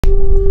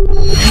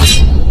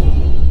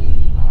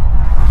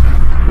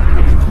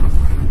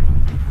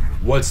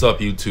What's up,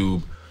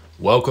 YouTube?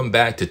 Welcome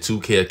back to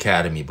 2K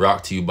Academy,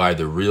 brought to you by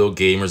the Real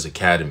Gamers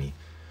Academy.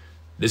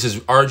 This is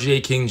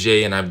RGA King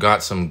J, and I've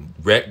got some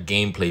rec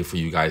gameplay for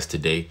you guys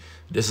today.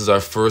 This is our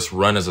first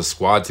run as a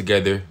squad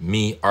together.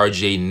 Me,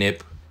 RGA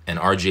Nipp, and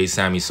RGA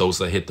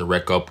SammySosa hit the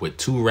rec up with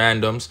 2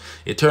 randoms.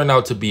 It turned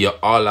out to be an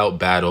all-out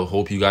battle.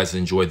 Hope you guys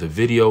enjoyed the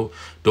video.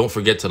 Don't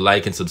forget to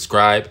like and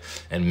subscribe,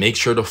 and make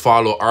sure to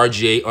follow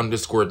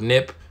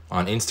RGA_Nipp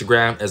on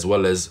Instagram, as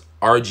well as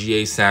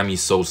RGA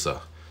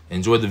SammySosa.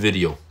 Enjoy the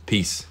video.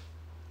 Peace.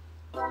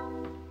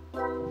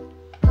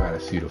 Gotta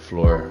see the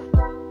floor.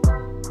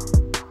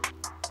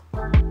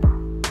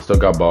 Still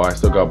got ball. I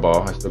still got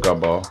ball.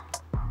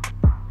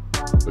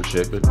 Good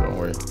shit. Good. Don't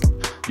worry.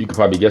 You could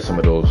probably get some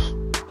of those.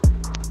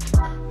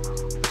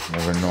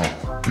 Never know.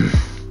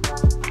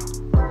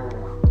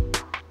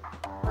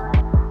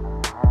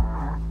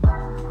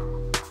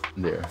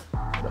 There.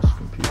 That's the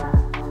computer.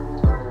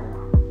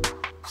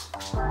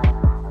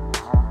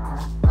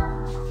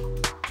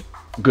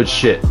 Good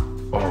shit.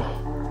 Oh.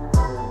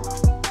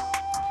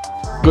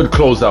 Good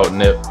closeout,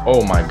 Nipp.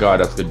 Oh my god,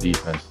 that's good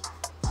defense.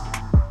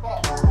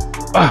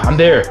 Ah, I'm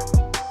there.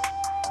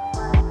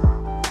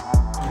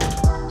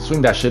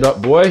 Swing that shit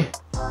up, boy.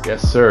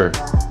 Yes, sir.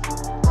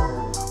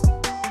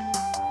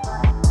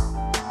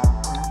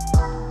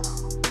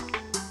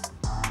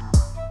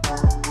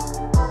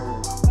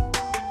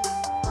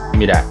 Give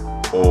me that.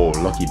 Oh,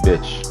 lucky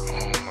bitch.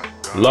 Oh my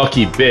god.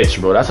 Lucky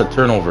bitch, bro. That's a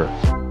turnover.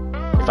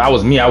 If I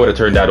was me, I would have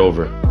turned that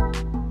over.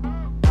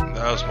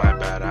 That was my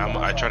bad.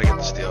 I tried to get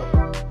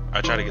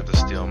the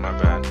steal. My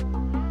bad.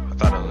 I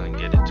thought I was gonna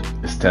get it too.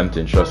 It's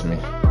tempting, trust me.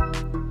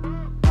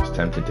 It's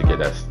tempting to get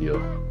that steal.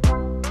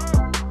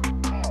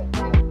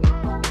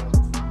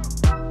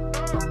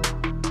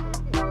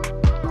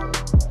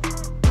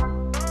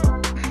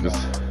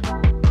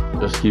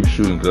 Just keep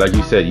shooting. Like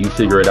you said, you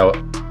figure it out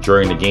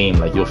during the game.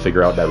 Like you'll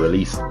figure out that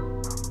release.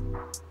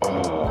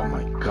 Oh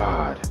my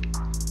god.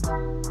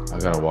 I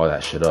gotta wall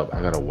that shit up.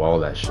 I gotta wall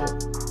that shit.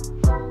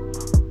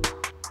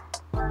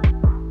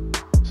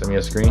 Send me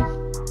a screen.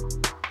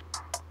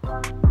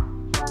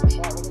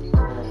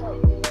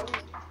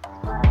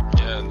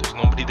 Yeah, there's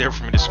nobody there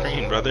for me to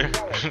screen, brother.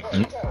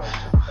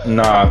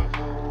 Nah,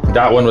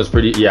 that one was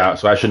pretty. Yeah,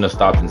 so I shouldn't have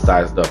stopped and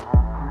sized up.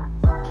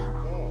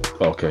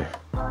 Okay.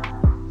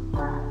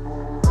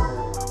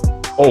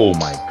 Oh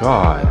my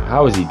god,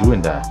 how is he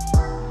doing that?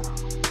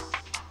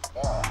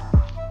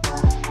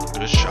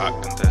 Good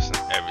shot contestant,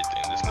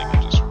 everything. This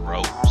nigga just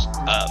rose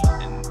up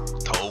and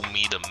told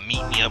me to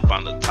meet me up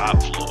on the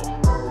top floor.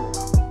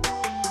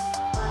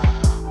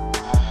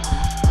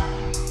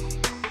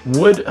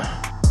 Would.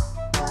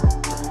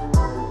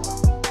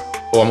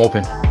 Oh, I'm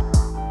open.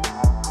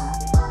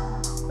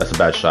 That's a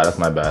bad shot. That's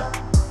my bad.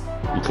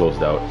 He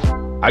closed out.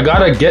 I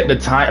gotta get the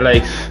time.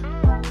 Like,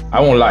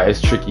 I won't lie,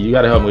 it's tricky. You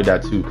gotta help me with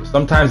that too. Cause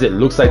sometimes it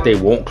looks like they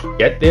won't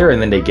get there,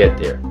 and then they get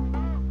there.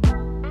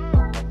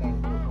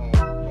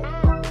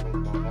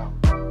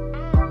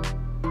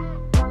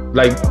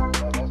 Like,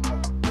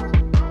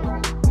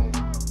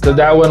 cause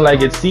that one,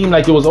 like, it seemed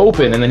like it was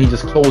open, and then he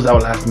just closed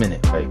out last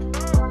minute. Like.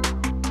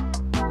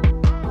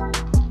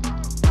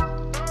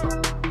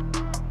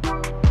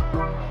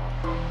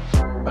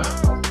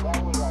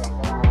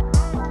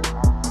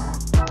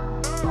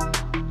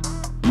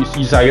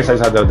 I guess I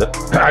just have to.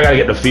 I gotta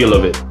get the feel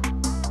of it.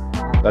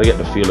 Gotta get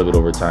the feel of it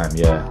over time.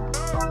 Yeah.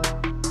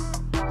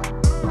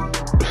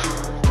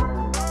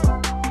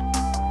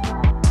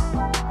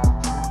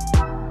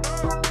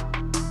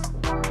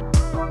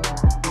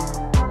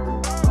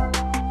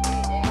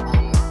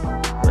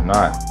 We're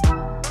not.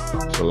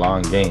 It's a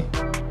long game.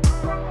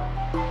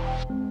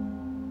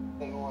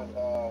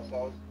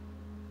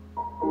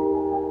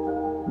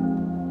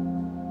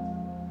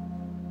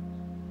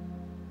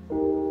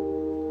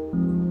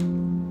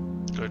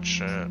 Good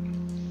shit.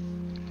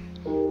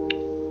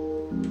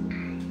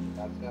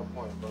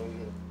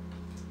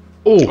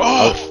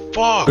 Oh,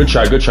 fuck. Good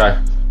try, good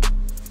try.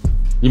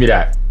 Give me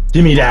that.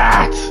 Give me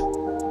that.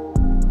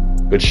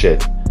 Good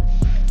shit.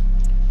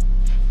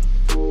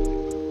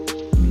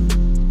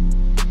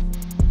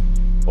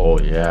 Oh,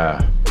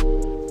 yeah.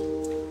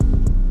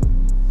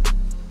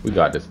 We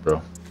got this,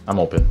 bro. I'm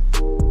open.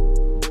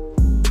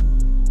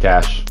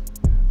 Cash.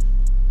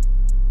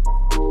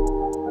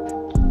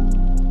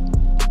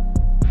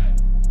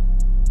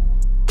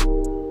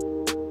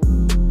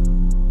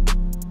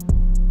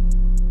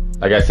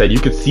 Like I said, you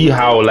could see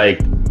how,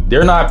 like,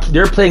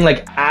 they're playing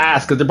like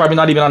ass because they're probably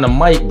not even on the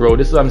mic, bro.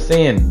 This is what I'm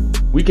saying.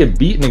 We could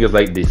beat niggas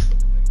like this.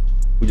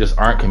 We just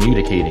aren't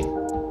communicating.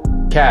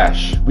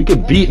 Cash. We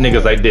could beat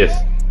niggas like this.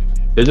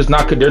 They're just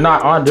not, they're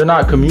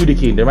not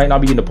communicating. They might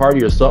not be in the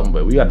party or something,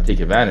 but we got to take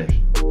advantage.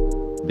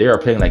 They are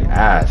playing like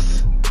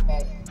ass.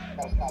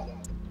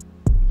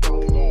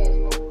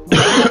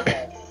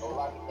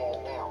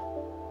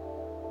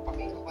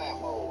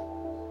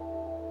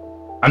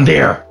 I'm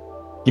there.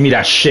 Give me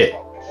that shit.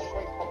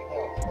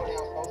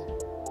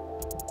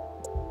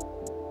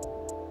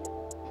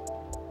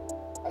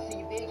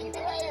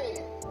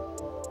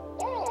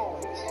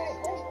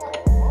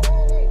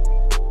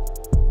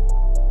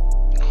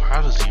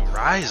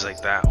 eyes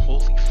like that.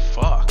 Holy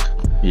fuck.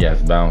 He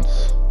has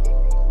bounce.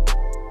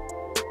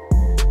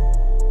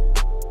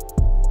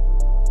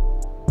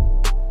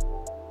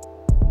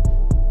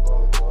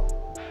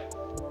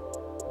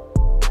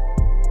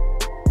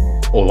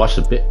 Oh, watch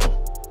the bit.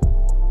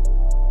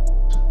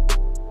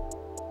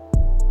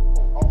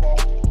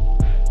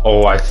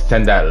 Oh, I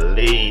sent that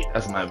late.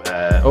 That's my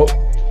bad. Oh,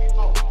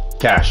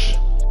 cash.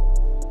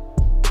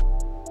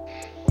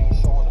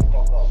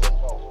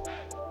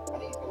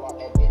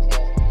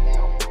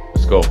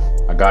 Let's go.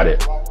 I got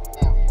it.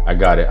 I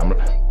got it.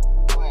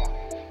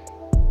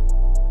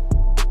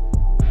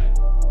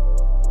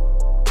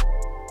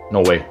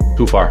 No way.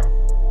 Too far.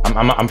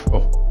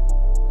 Oh.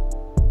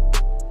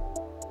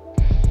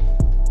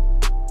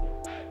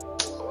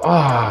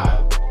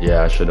 Ah,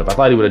 yeah, I should have. I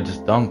thought he would have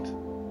just dunked.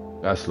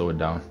 Gotta slow it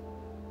down.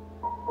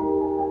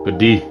 Good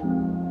D.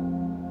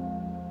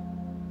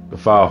 Good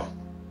foul.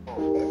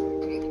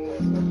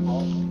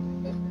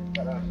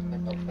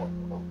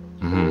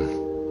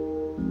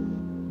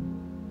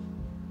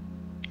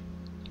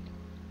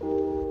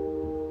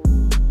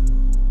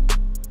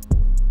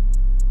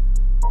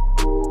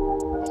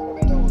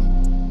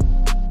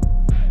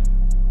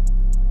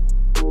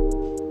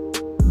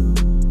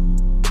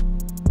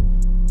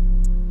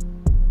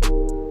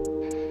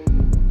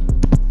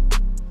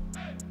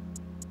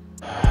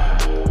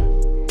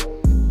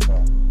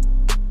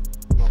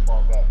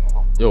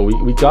 Yo,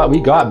 we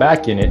got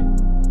back in it.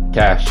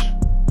 Cash.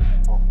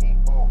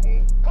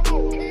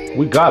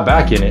 We got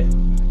back in it.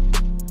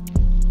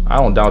 I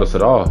don't doubt us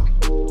at all.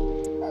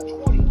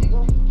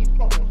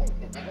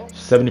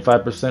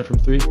 75% from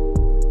 3.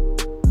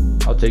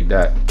 I'll take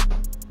that.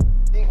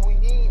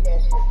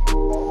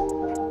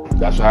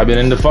 That's why I've been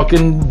in the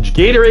fucking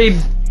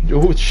Gatorade.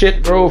 Oh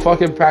shit, bro.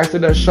 Fucking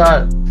practicing that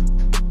shot.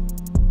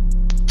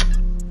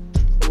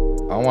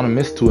 I don't want to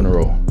miss 2 in a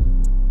row.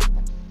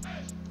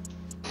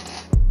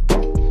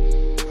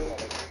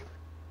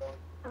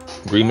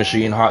 Green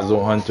Machine, Hot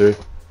Zone Hunter.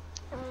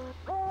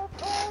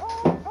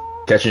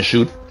 Catch and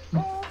shoot.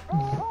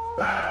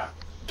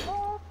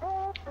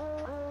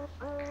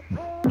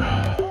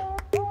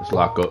 Let's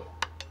lock up.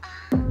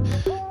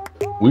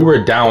 We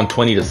were down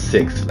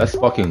 20-6. Let's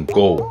fucking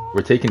go.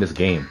 We're taking this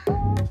game.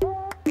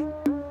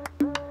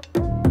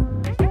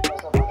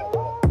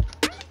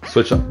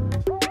 Switch up.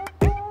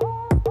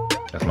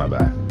 That's my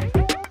bad.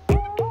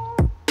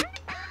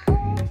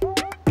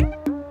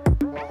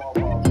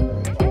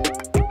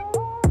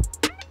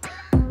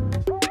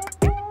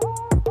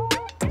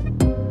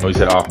 Oh, you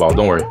said off ball.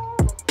 Don't worry.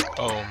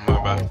 Oh,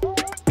 my bad.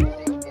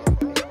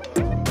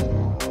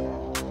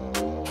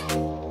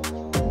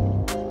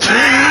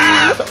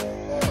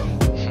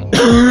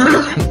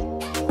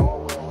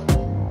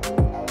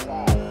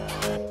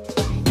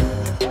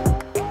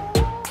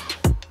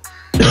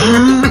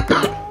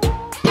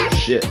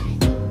 Shit.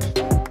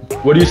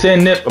 What are you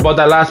saying, Nip, about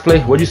that last play?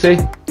 What'd you say?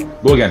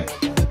 Go again.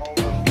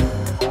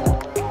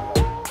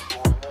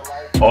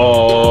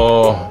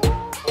 Oh.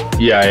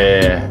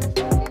 Yeah.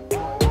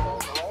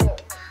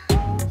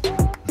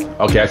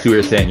 Okay, I see what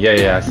you're saying.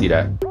 Yeah, I see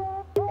that.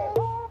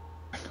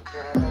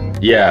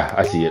 Yeah,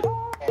 I see it.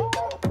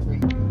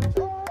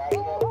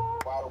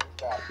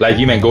 Like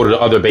you meant go to the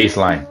other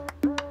baseline.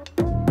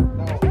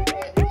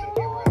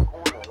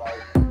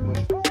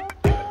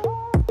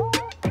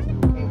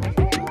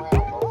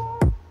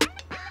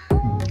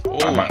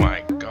 Oh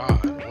my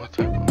god, what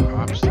type of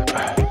hop step?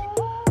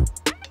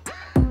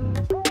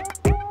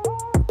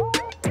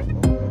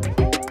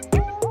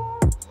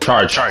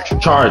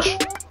 Charge.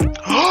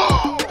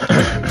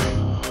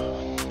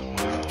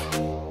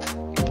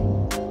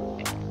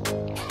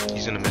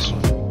 He's in the missile.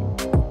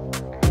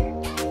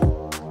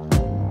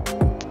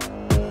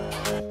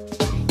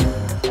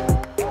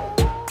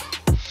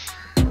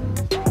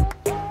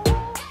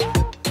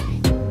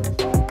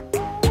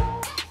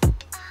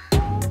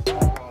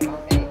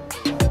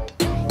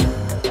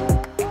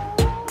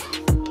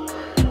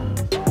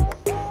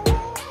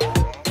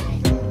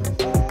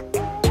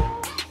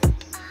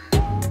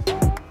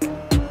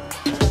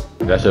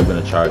 That should have been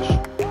a charge.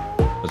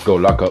 Let's go,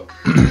 lock up.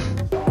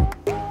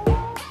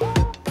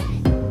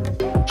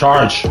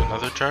 Charge.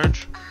 Another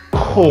charge?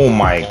 Oh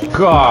my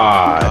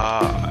god.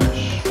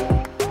 Gosh.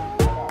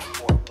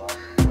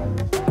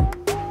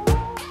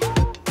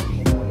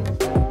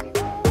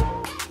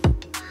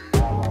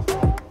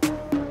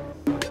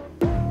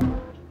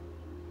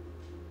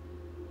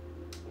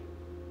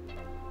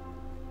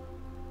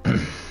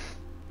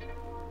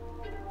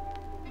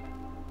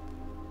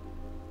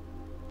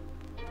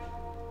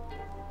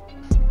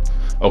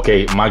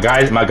 Okay, my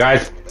guys.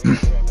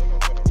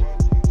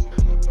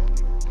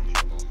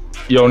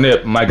 Yo,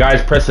 Nip, my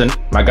guy's pressing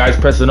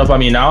up on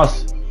me now,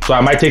 so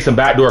I might take some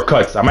backdoor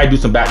cuts. I might do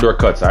some backdoor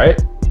cuts, all right?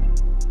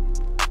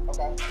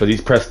 Because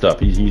he's pressed up.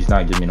 He's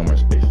not giving me no more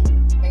space.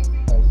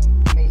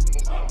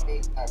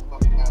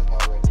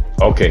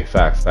 Okay,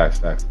 facts.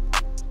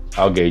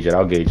 I'll gauge it.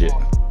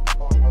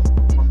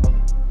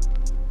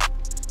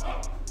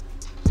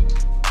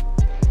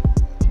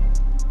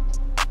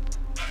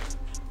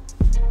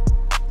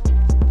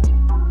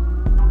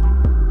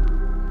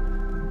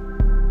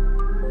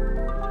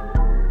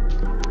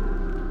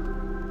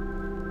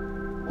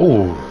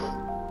 Ooh.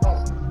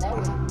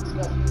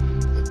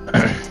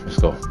 Let's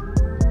go.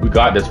 We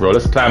got this, bro.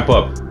 Let's clamp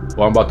up.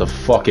 Well, I'm about to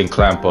fucking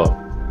clamp up.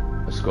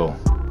 Let's go.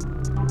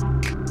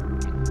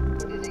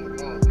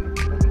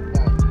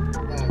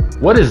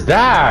 What is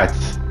that?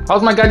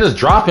 How's my guy just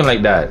dropping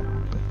like that?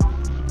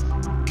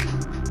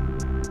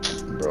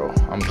 Bro,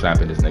 I'm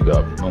clamping this nigga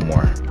up. No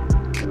more.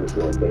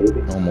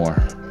 No more.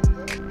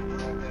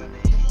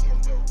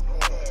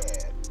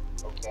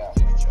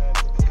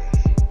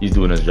 He's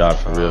doing his job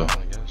for real.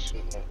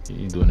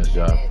 He's doing his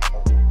job.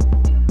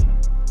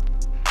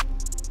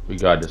 We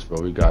got this, bro.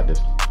 We got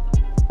this.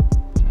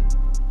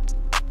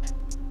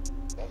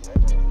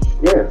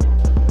 Yeah.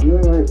 You're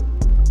right.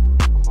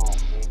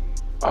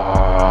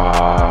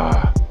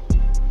 Ah.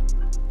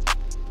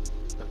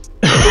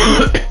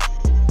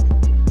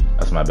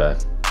 That's my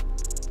bad.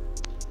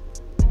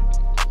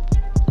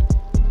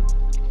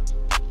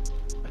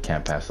 I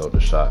can't pass out the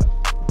shot.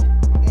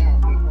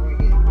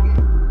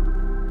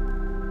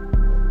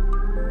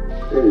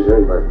 They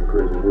deserve life in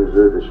prison. They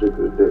deserve the shit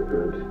for the death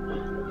penalty.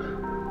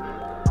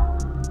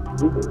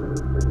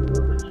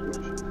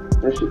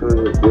 That shit don't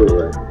even feel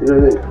right. You know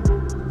what I mean?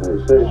 Like,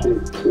 certain shit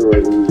feel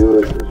right when you do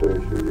it, and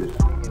certain shit just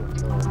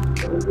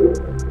don't feel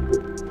right.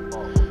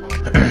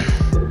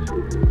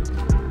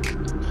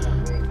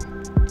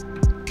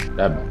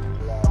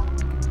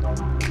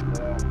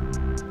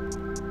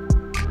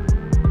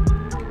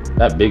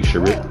 That big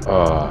Sharif.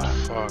 Oh.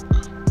 Fuck.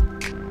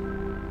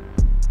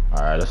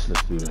 Alright, let's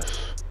do this.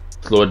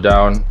 Slow it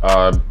down.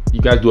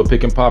 You guys do a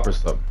pick and pop or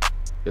something.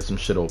 Get some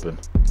shit open.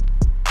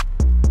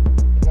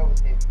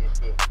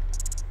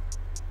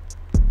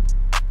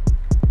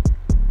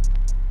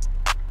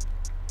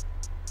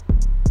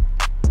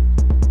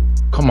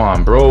 Come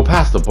on, bro.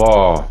 Pass the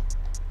ball.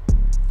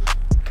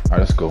 Alright,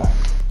 let's go.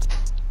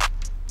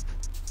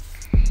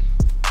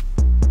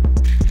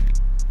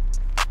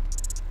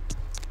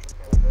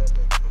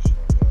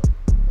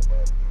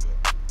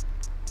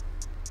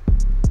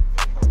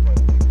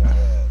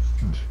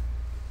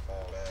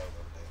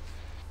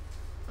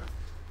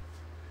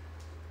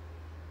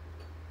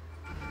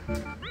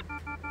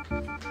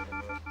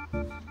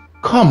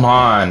 Come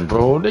on,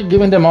 bro. They're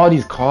giving them all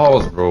these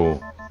calls, bro.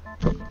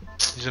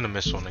 He's gonna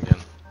miss one again.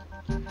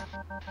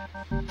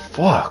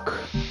 Fuck.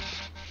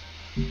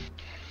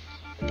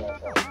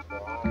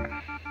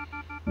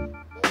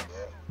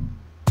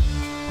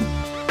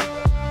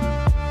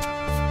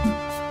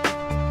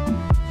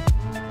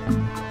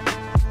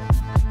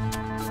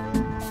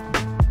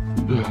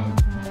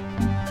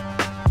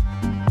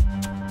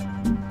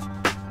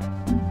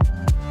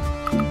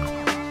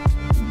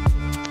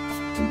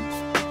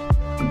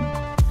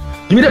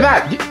 Give me the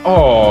bat!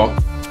 Oh,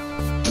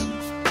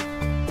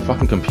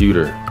 fucking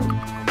computer.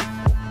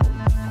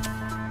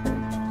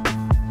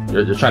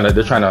 They're trying to.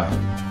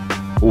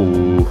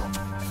 Ooh.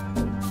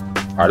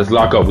 All right, let's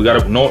lock up. We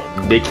gotta. No,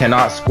 they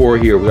cannot score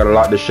here. We gotta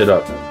lock this shit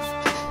up.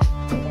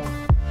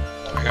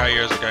 I got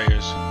yours. I got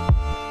yours.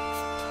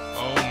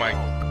 Oh my.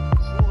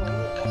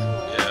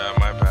 Yeah,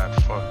 my bad.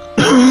 Fuck.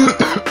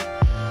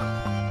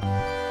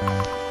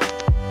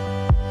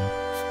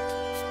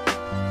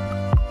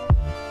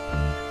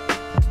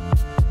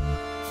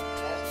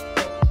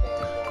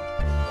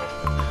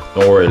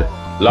 Don't worry.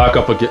 Lock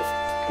up again.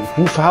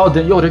 Who fouled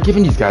them? Yo, they're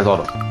giving these guys all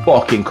the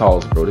fucking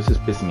calls, bro. This is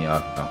pissing me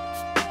off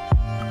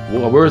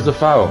now. Where's the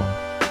foul?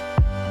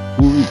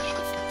 Who reached?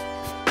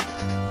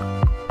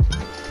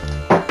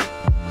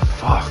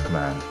 Fuck,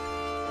 man.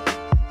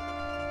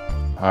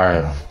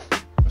 Alright.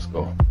 Let's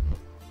go.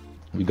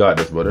 We got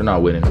this, bro. They're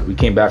not winning. We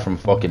came back from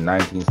fucking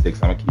 19-6. I'm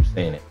gonna keep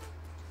saying it.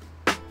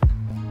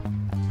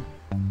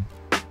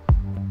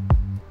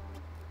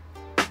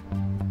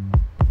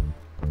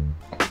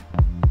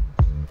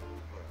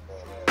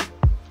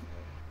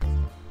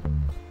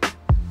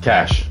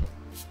 Cash.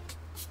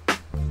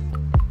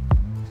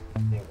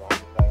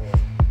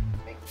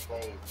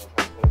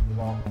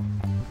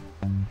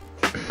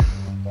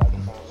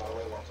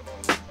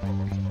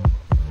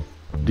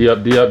 D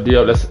up, D up, D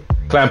up. Let's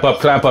clamp up,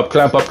 clamp up,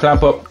 clamp up,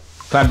 clamp up.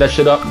 Clamp that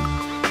shit up.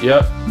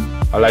 Yep.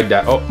 I like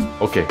that. Oh,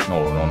 okay.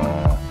 No.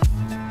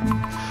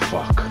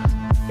 Fuck.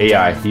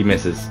 AI, he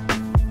misses.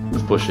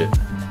 Let's push it.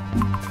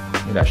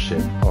 Look at that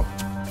shit. Oh,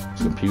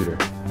 it's computer.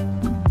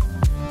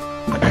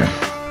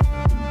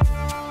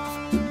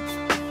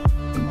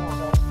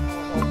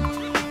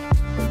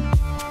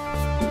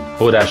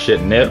 Pull that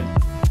shit, Nip.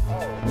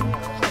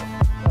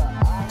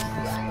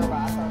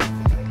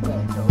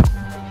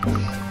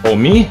 Oh,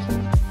 me?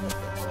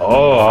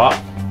 Oh,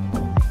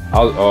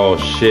 oh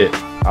shit.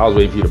 I was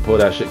waiting for you to pull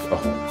that shit. Oh,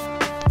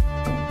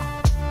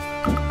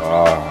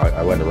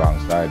 I went the wrong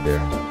side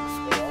there.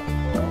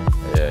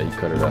 Yeah, you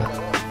cut it up.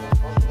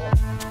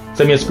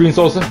 Send me a screen,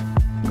 Sosa.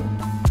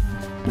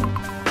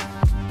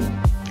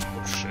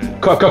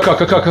 Cut.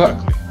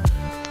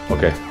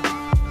 Okay.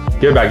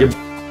 Give it back.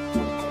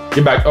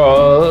 Get back.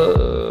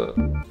 Oh,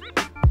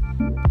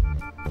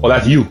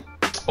 that's you.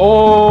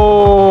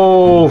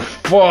 Oh,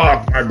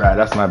 fuck. My bad.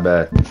 That's my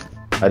bad.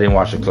 I didn't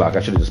watch the clock.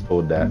 I should have just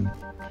pulled that.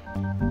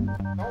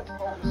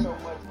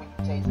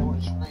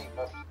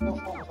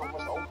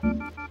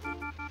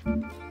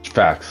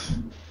 Facts.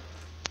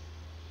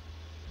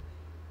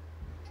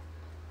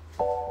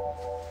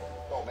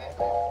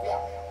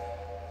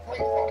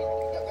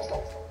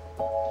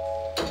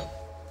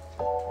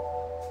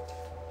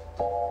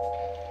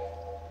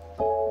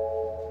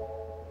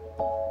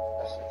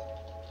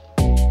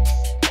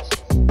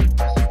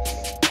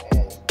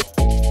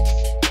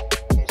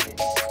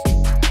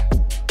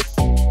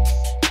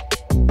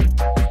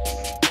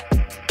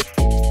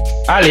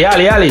 Ali,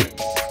 Ali, Ali.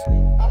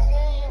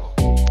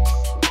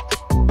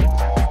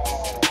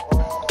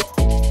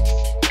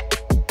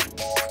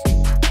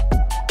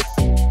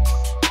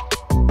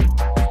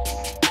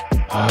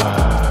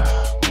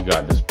 You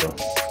got this, bro.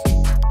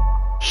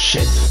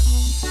 Shit.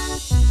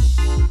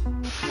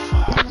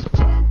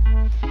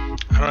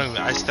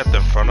 I stepped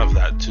in front of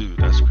that too.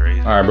 That's crazy.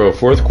 All right, bro.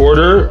 Fourth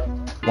quarter.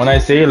 When I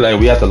say like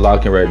we have to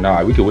lock in right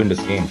now, we could win this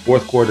game.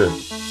 Fourth quarter.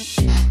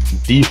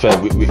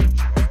 Defense. We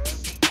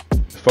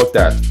fuck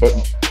that.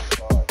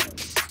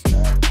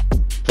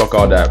 Fuck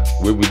all that.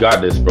 We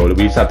got this, bro.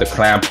 We just have to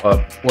clamp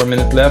up. 4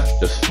 minutes left.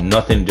 Just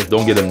nothing. Just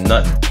don't give them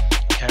nothing.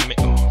 Can't make.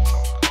 Oh,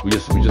 We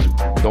just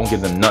don't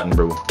give them nothing,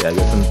 bro. Yeah,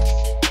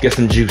 get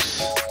some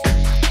juice.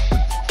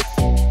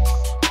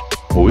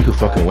 Well, we could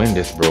fucking win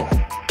this, bro.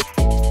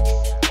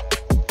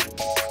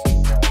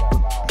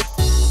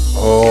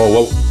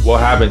 Oh,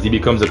 what happens? He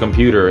becomes a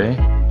computer, eh?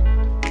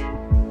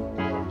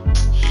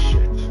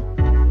 Shit.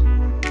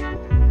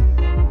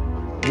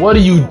 What are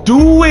you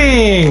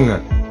doing?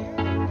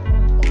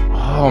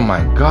 Oh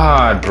my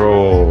god,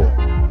 bro.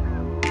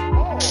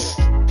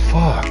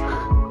 Fuck.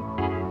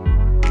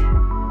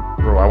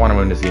 Bro, I want to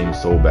win this game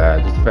so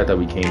bad. Just the fact that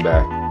we came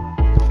back.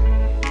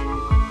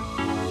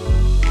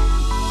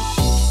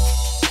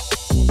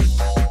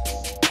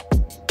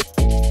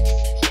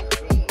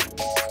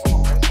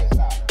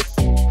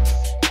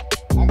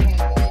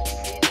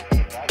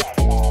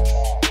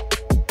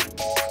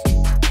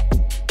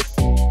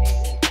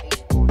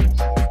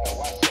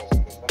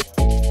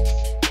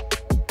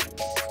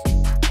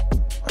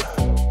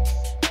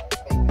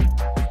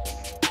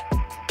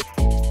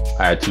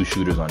 I had two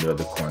shooters on the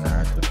other corner.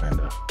 I had to kind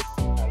of.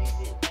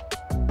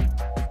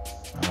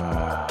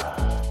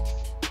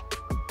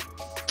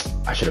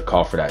 I should have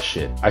called for that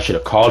shit. I should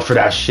have called for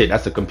that shit.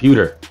 That's a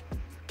computer.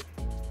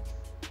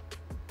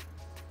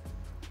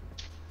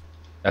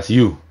 That's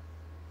you.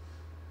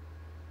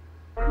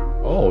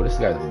 Oh, this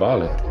guy's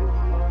balling.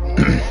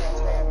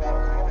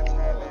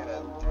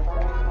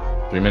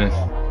 3 minutes.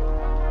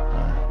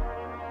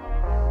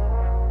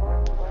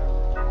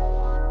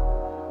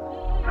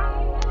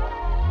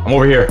 I'm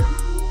over here.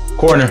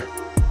 Corner.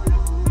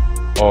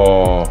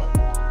 Oh.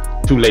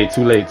 Too late,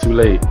 too late, too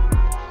late. I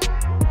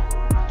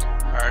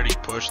already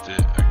pushed it.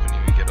 I couldn't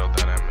even get out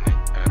that animation.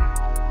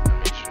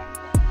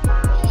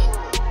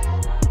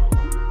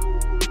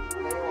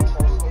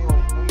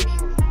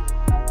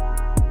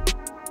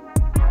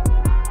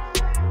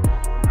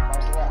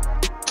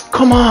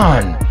 Come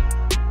on.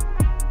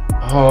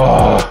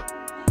 Oh.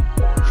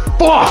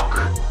 Fuck.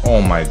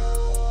 Oh my.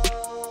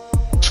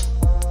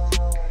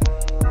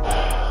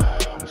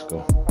 Let's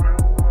go.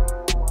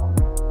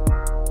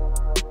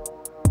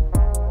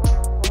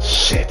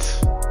 Shit.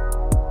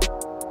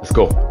 Let's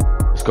go.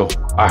 Let's go.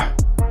 Ah.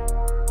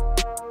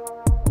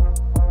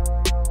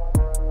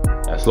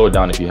 Yeah, slow it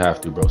down if you have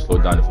to, bro. Slow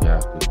it down if you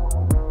have to.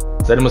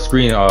 Set him a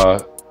screen. No,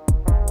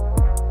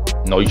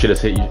 you should have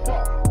hit you.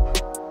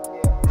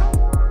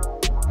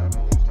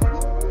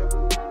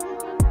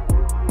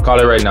 Call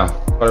it right now.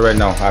 Call it right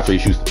now after he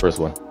shoots the first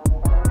one.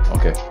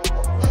 Okay.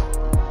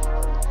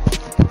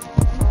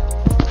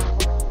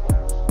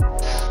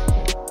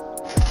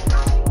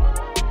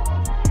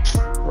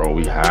 Bro,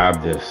 we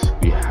have this.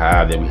 We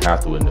have it. We have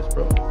to win this,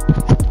 bro.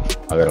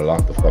 I gotta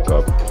lock the fuck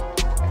up.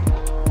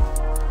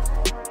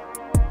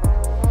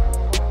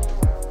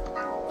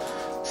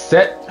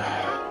 Set.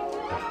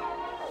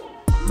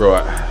 Bro,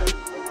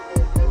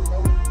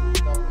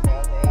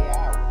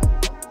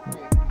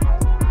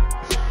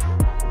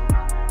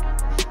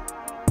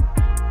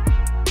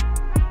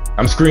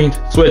 I'm screened.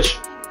 Switch.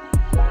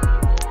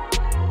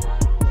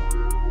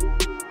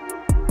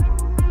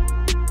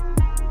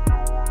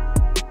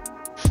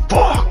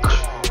 Fuck.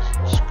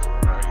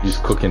 He's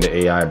cooking the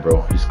AI,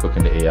 bro. He's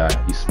cooking the AI.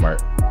 He's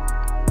smart.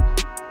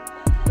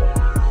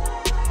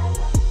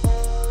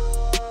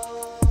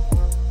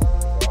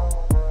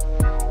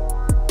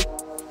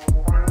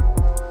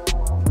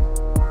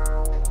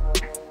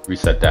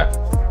 Reset that.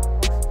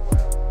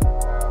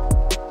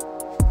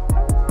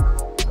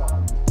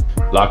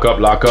 Lock up,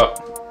 lock up.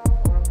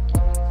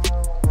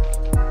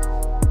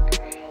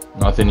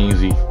 Nothing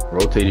easy.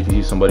 Rotate if you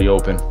see somebody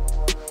open.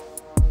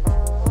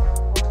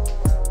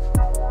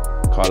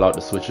 Call out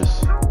the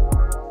switches.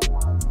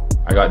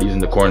 I got these in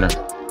the corner.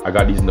 I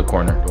got these in the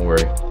corner. Don't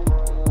worry.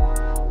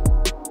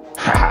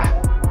 Ha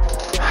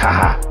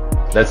ha.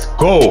 Let's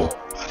go. I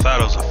thought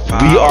it was a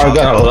foul. We are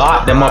gonna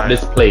lock them up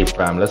this play,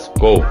 fam. Let's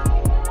go.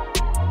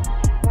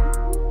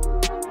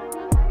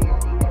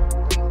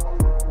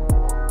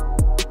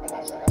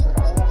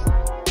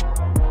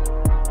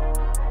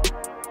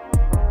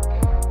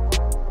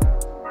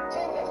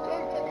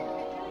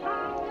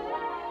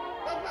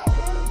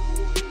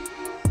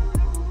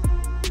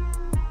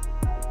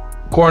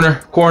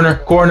 Corner.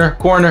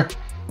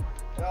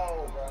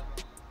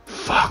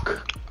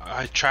 Fuck.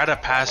 I try to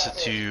pass it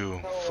to you.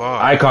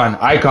 Fuck. Icon.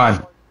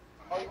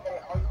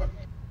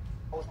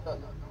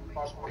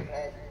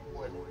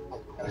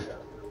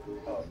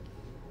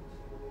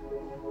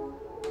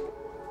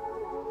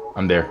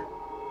 I'm there.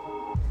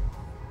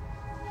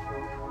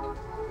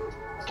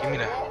 Give me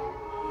that.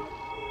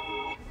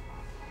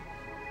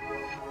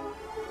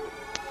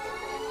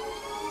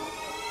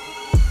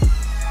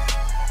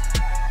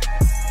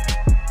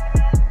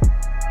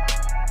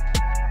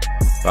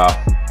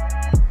 Wow.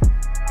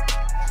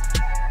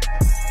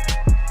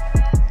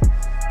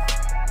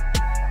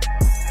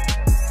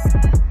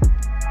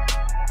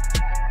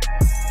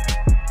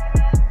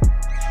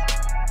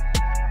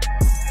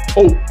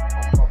 Oh.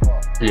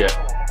 Yeah.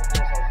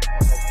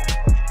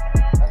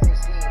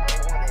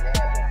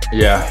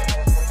 Yeah.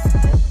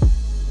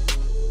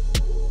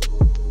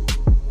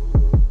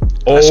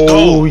 Let's Oh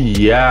go.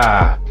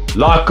 yeah.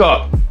 Lock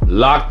up.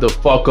 Lock the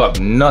fuck up.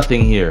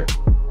 Nothing here.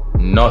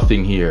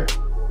 Nothing here.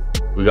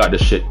 We got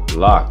this shit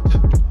locked.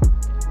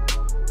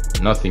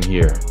 Nothing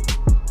here.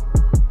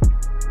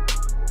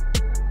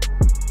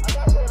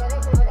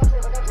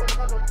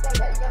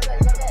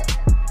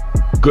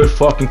 Good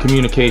fucking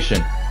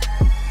communication.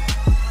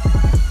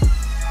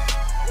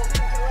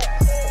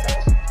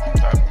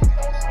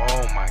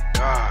 Oh my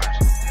god.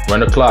 Run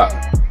the clock.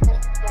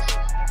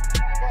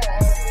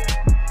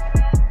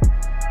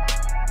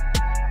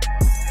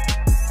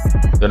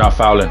 They're not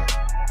fouling.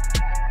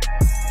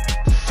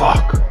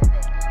 Fuck.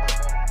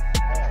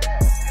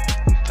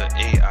 The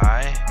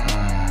AI.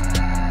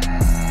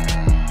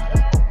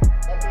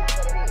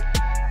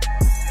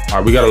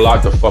 Alright, we gotta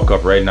lock the fuck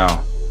up right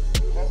now.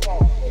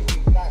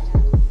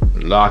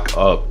 Lock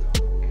up.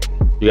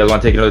 You guys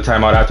want to take another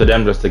timeout after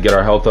them just to get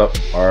our health up,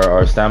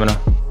 our stamina?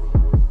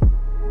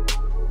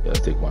 Yeah, let's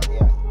take one.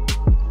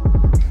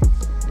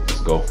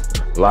 Let's go.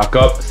 Lock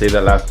up. Save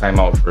that last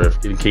timeout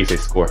for in case they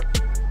score.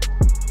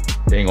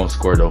 They ain't gonna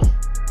score though.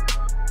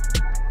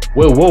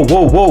 Whoa!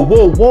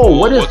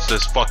 What is? What's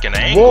this fucking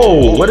angle?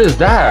 Whoa! What is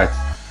that?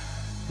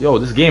 Yo,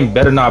 this game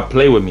better not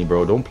play with me,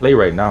 bro. Don't play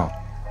right now.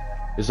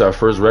 This is our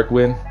first rec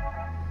win.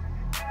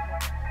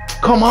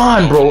 Come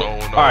on, bro. No,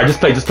 All right, just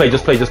play.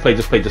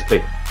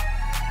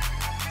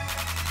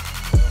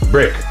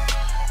 Brick.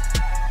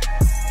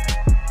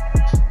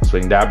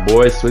 Swing that,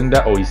 boy. Swing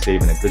that. Oh, he's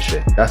saving it. Good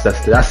shit. That's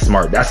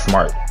smart. That's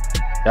smart.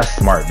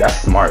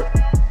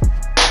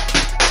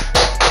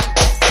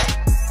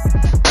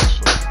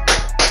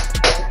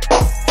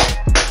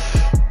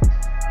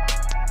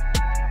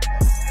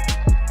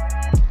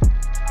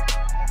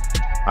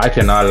 I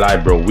cannot lie,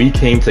 bro. We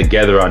came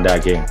together on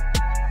that game.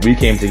 We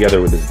came together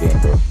with this game,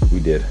 bro. We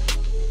did.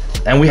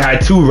 And we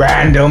had two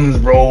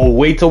randoms, bro.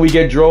 Wait till we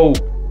get Dro.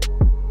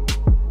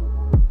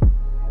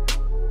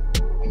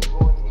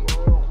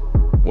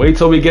 Wait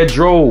till we get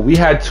Dro. We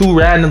had two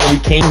randoms and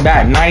we came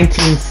back.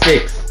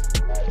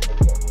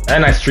 19-6.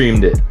 And I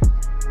streamed it.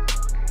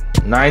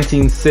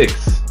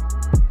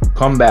 19-6.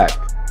 Come back.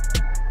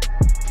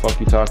 Fuck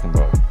you talking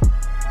about?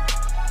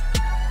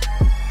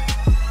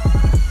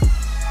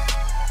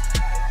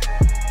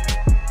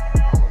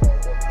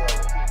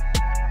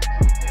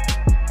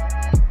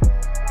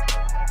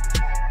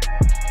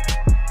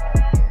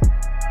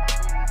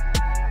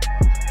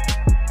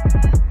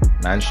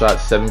 Man shot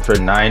 7 for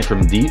 9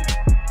 from deep.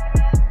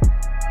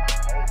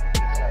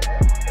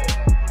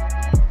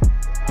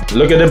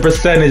 Look at the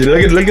percentage.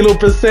 Look at little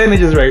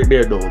percentages right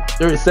there, though.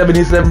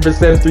 77%,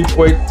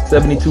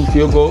 3.72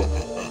 field goal.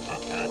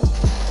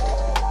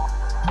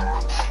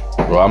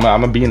 Bro, I'm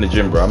gonna be in the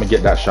gym, bro. I'm gonna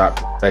get that shot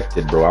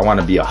perfected, bro. I want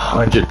to be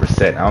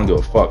 100%. I don't give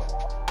a fuck.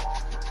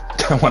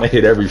 I want to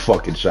hit every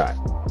fucking shot.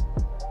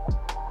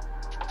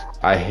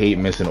 I hate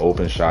missing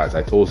open shots.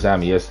 I told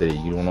Sammy yesterday,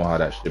 you don't know how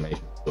that shit makes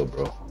me feel,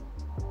 bro.